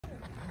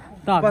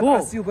Так, But go.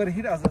 as you were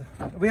here,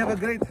 we have a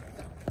great.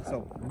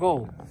 So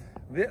Go.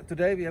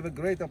 today we have a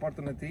great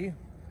opportunity.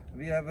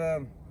 We have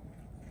an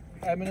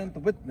eminent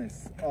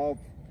witness of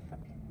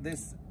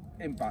this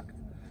impact.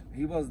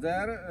 He was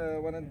there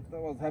when it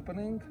was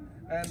happening,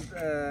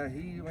 and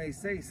he may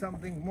say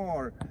something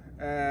more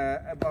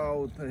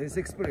about his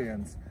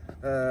experience.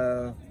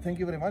 Thank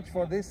you very much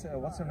for this.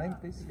 What's your name,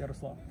 please?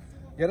 Yaroslav.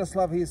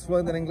 Yaroslav, he is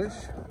fluent in English,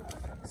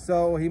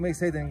 so he may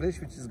say it in English,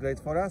 which is great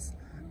for us.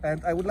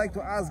 And I would like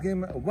to ask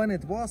him when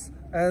it was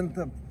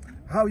and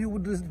how you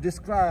would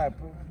describe,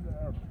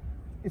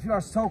 if you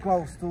are so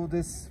close to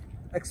this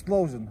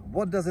explosion,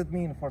 what does it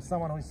mean for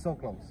someone who is so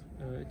close?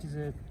 It is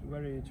a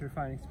very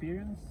terrifying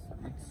experience.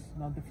 It's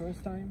not the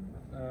first time.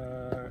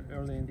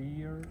 Early in the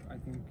year, I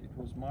think it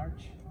was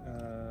March,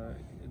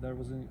 there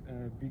was a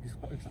big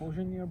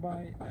explosion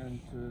nearby, and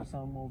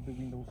some of the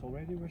windows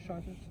already were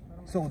shattered.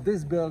 So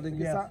this building,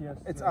 Yes.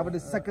 it's over the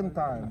second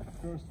time.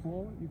 First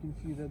floor, you can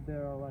see that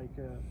there are like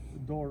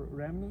door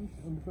remnants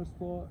on the first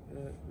floor.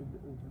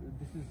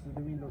 This is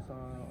the windows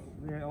are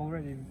they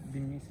already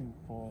been missing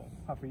for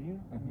half a year,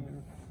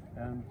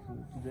 and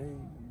today,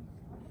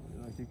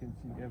 like you can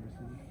see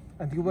everything.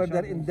 And you were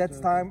there in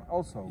that time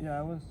also? Yeah,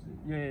 I was.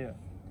 Yeah.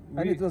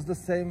 And it was the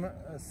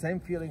same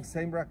feeling,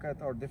 same rocket,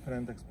 or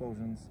different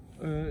explosions?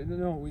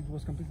 No, it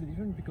was completely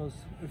different because,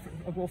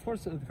 of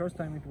course, the first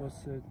time it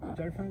was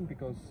terrifying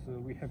because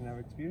we have never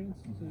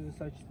experienced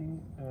such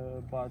thing.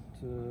 But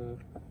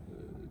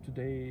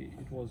today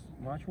it was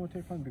much more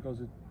terrifying because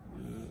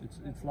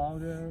it's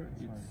louder,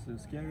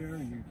 it's scarier.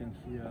 You can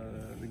hear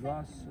the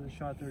glass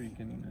shatter. You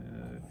can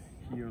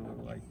hear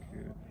like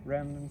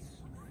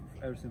remnants,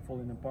 everything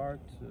falling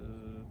apart,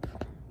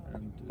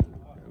 and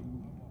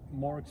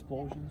more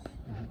explosions.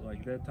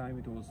 Like that time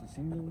it was a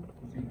single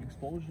big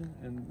explosion,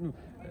 and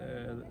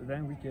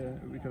then we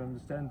can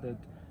understand that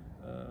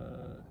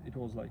it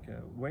was like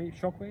a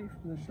shock wave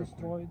that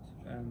destroyed,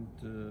 and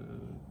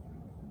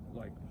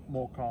like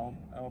more calm.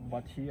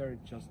 But here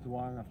it's just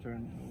one after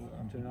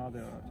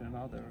another,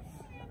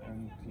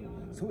 and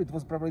so it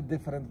was probably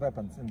different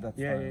weapons in that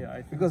time. Yeah, I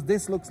think because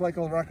this looks like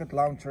a rocket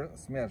launcher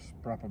smash,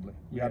 probably.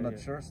 We are not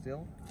yeah. sure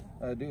still.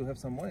 Do you have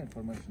some more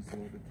information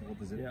about it?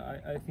 What is it? Yeah,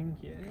 I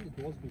think it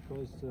was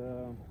because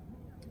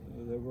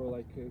there were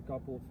like a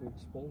couple of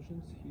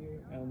explosions here,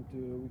 and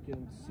we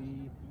can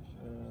see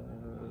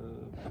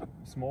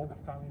smoke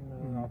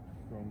coming up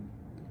from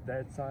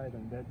that side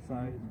and that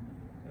side.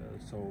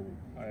 So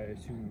I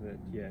assume that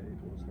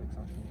it was like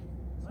something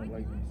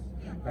like this.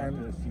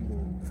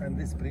 And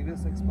this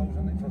previous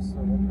explosion, it was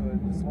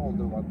the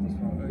smaller one. Was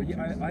from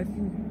I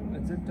think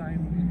at that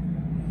time it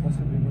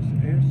possibly was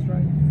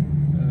airstrike.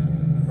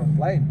 From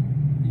plane?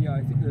 Yeah,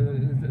 I think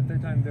at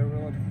that time there were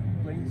a lot of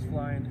planes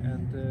flying,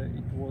 and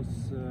it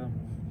was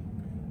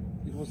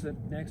the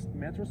next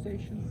metro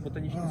station,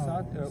 Ботаничный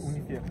сад,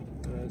 Unifec.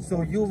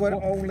 So you were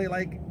only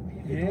like,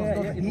 it was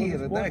not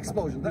here, the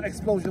explosion. The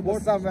explosion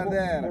was somewhere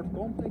there. Sport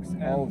complex,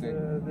 and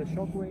the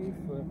shockwave.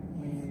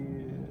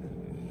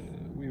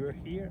 We were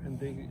here, and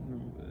the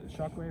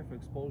shockwave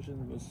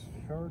explosion was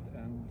heard,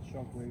 and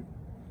shockwave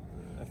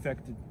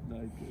affected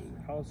like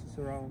houses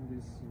around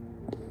this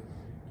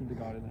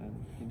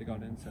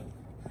kindergarten itself.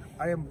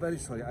 I am very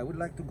sorry. I would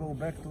like to go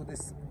back to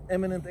this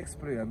eminent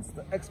experience.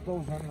 The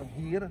explosion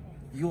here,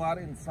 you are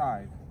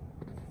inside.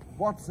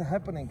 What's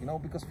happening? You know,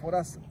 because for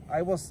us,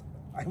 I was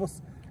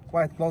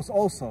quite close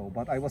also,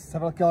 but I was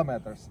several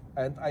kilometers,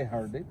 and I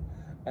heard it,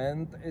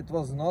 and it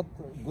was not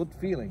a good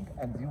feeling.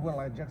 And you were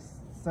like just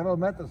several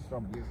meters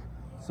from here.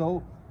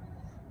 So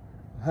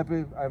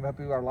happy. I'm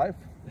happy you are alive.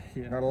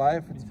 Yeah. You're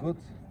alive. It's good.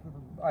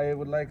 I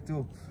would like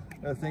to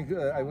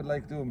I would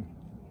like to.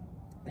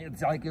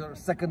 It's like your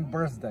second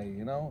birthday,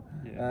 you know.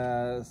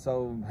 Yeah.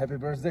 So happy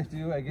birthday to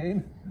you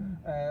again.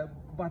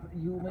 But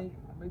you may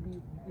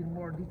maybe in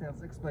more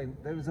details explain.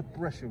 There is a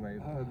pressure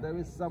wave. There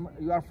is some.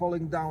 You are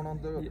falling down on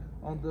the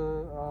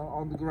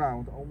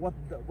ground.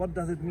 What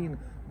does it mean?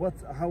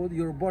 How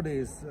your body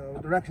is?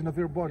 The reaction of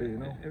your body. You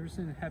know.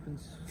 Everything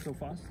happens so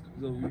fast.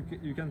 So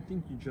you can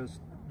think you just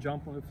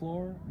jump on the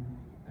floor,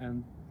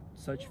 and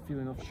such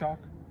feeling of shock.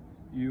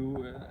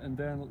 And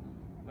then.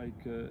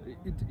 Like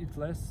it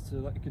lasts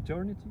like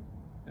eternity,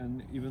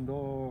 and even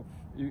though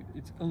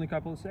it's only a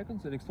couple of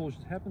seconds, an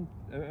explosion happened,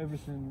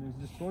 everything is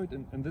destroyed,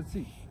 and that's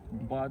it.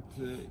 But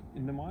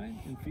in the mind,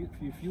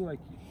 you feel like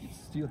it's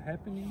still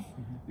happening.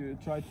 You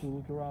try to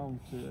look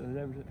around,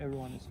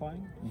 everyone is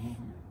fine.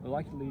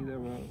 Luckily, there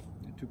were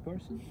two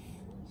persons,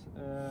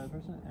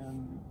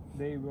 and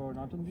they were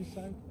not on this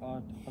side,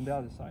 but on the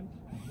other side.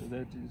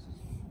 That is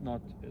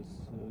not as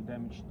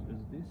damaged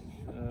as this.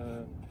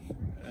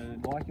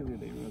 And luckily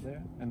they were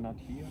there and not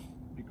here,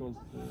 because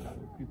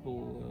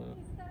people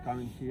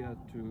coming here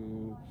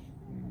to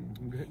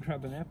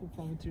grab an apple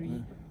from a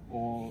tree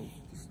or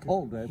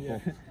stole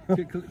the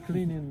apple,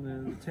 cleaning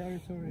the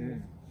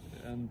territory,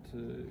 and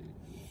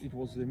it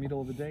was the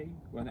middle of the day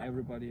when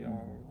everybody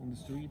are on the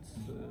streets.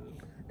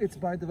 It's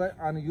by the way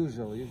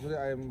unusual. Usually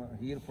I am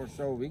here for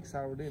several weeks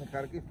already in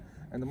Kharkiv,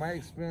 And my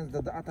experience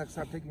that the attacks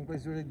are taking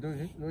place really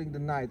during the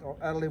night or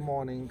early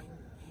morning.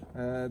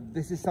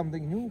 This is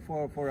something new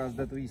for us,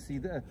 that we see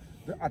the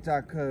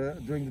attack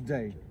during the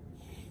day.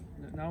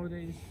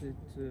 Nowadays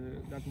it's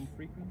gotten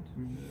frequent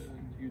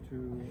due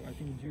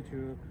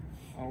to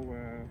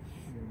our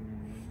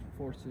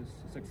forces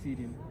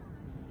succeeding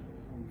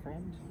on the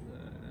front,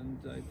 and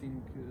I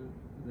think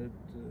that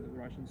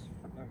Russians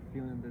are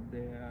feeling that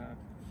they are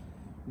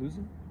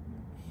losing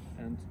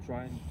and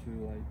trying to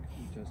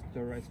just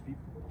terrorize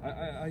people.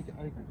 I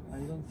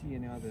don't see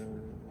any other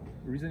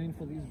reasoning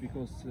for this,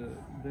 because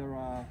there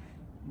are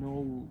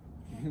no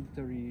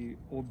military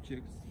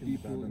objects,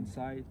 people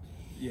inside.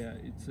 Yeah,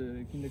 it's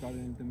a kindergarten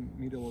in the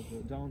middle of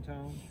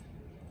downtown.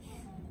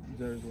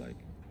 There's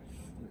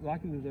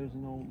luckily there's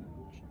no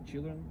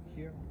children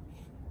here.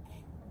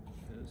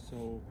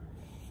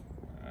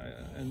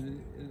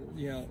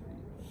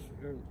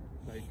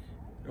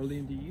 Early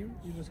in the year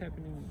it was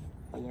happening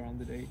all around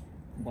the day,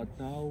 but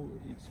now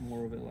it's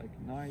more of a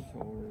night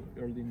or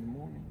early in the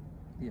morning.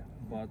 Yeah,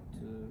 but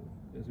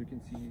as we can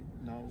see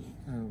now,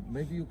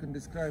 maybe you can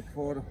describe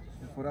for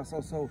us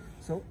also.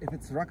 So if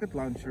it's rocket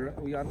launcher,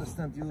 we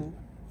understand you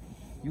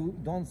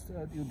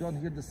don't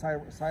hear the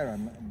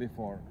siren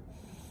before,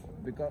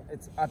 because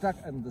it's attack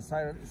and the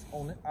siren is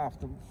only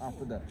after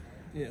that.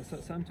 Yeah,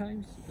 so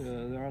sometimes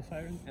there are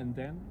sirens and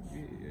then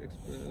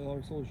our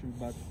explosion,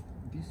 but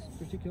this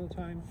particular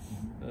time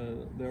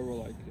there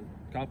were a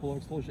couple of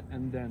explosions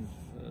and then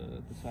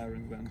the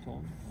siren went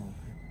on.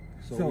 Okay.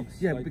 So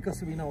yeah,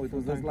 because we know it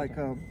was just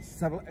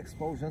several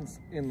explosions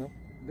in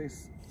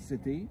this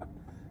city.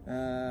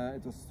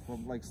 It was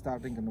from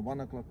starting in 1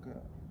 o'clock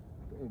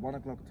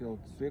till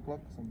 3 o'clock,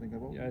 something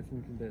about. Yeah, I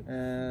think that.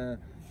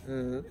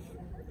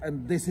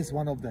 And this is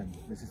one of them.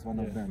 This is one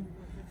of them.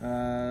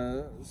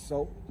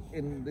 So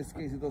in this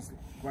case, it was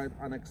quite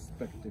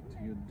unexpected.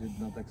 You did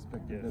not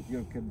expect that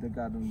your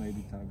kindergarten may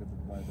be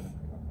targeted by the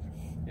launcher.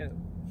 Yeah.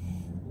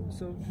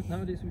 So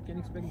nowadays we can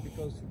expect,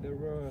 because there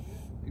were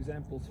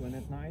examples when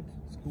at night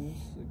schools,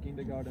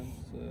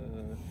 kindergartens,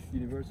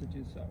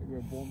 universities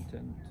were bombed,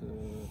 and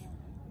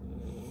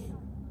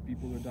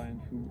people were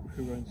dying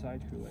who were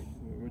inside, who were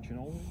watching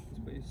over the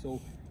space. So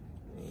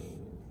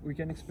we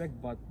can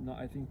expect, but no,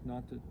 I think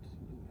not at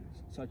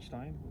such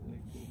time,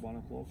 1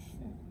 o'clock.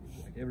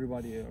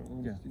 Everybody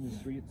almost in the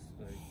streets,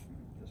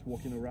 just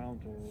walking around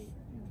or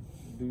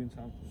doing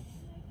something.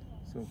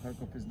 So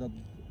Kharkiv is not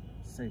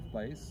a safe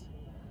place,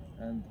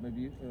 and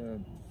maybe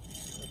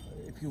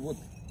if you would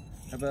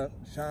have a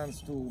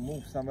chance to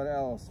move somewhere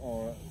else,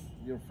 or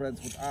your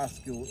friends would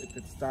ask you if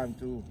it's time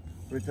to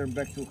return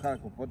back to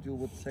Kharkiv, what you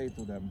would say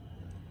to them?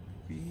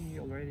 We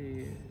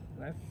already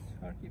left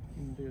Kharkiv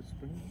in the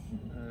spring,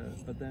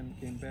 but then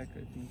came back,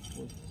 I think it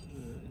was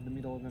in the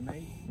middle of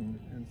May,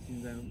 and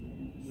since then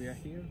we are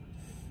here.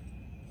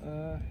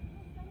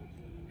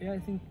 Yeah, I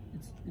think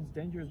it's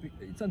dangerous.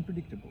 It's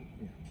unpredictable.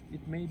 Yeah.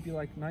 It may be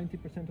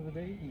 90% of the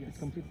day. It's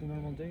completely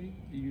normal day.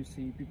 You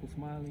see people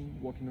smiling,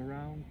 walking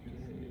around.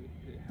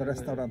 The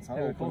restaurants are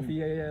open. Coffee,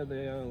 yeah,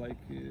 they are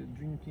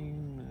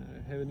drinking,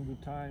 having a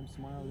good time,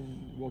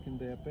 smiling, walking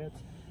their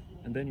pets,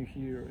 and then you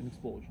hear an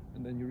explosion,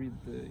 and then you read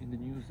in the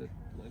news that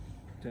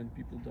 10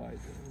 people died,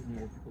 or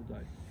more people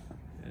died,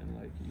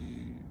 and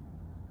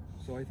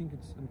so I think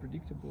it's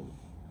unpredictable.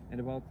 And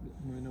about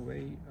moving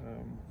away,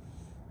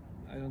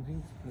 I don't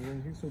think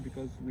so,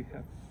 because we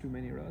have too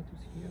many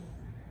relatives here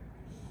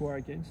who are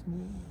against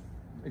moving.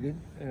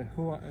 Again?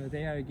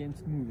 They are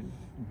against moving.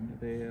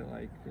 They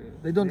are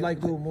they don't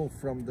like to move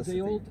from the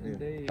city.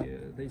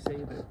 They say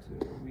that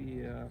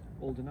we are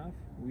old enough.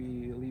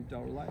 We lived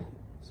our life,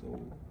 so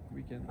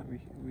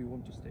we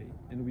want to stay,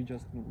 and we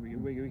can't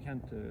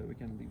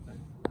leave them.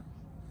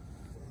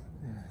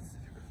 Yeah, it's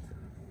difficult.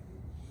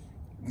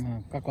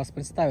 Как вас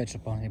представить,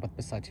 чтобы могли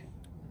подписать?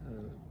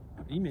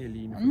 Имя или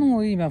имя?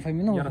 Ну, имя,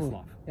 фамилия.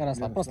 Ярослав.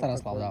 Ярослав, просто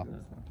Ярослав, да.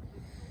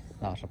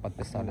 Да, чтобы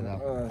подписали, да.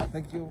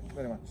 Thank you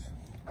very much.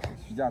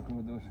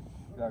 Дякую дуже.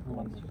 Дякую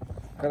вам.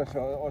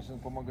 Хорошо, очень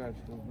помогает,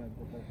 что знать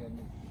по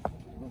телефону.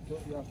 Ну что,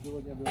 я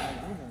сегодня был на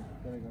Zoom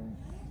с коллегами.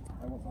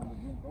 I was on the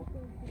Zoom call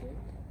today.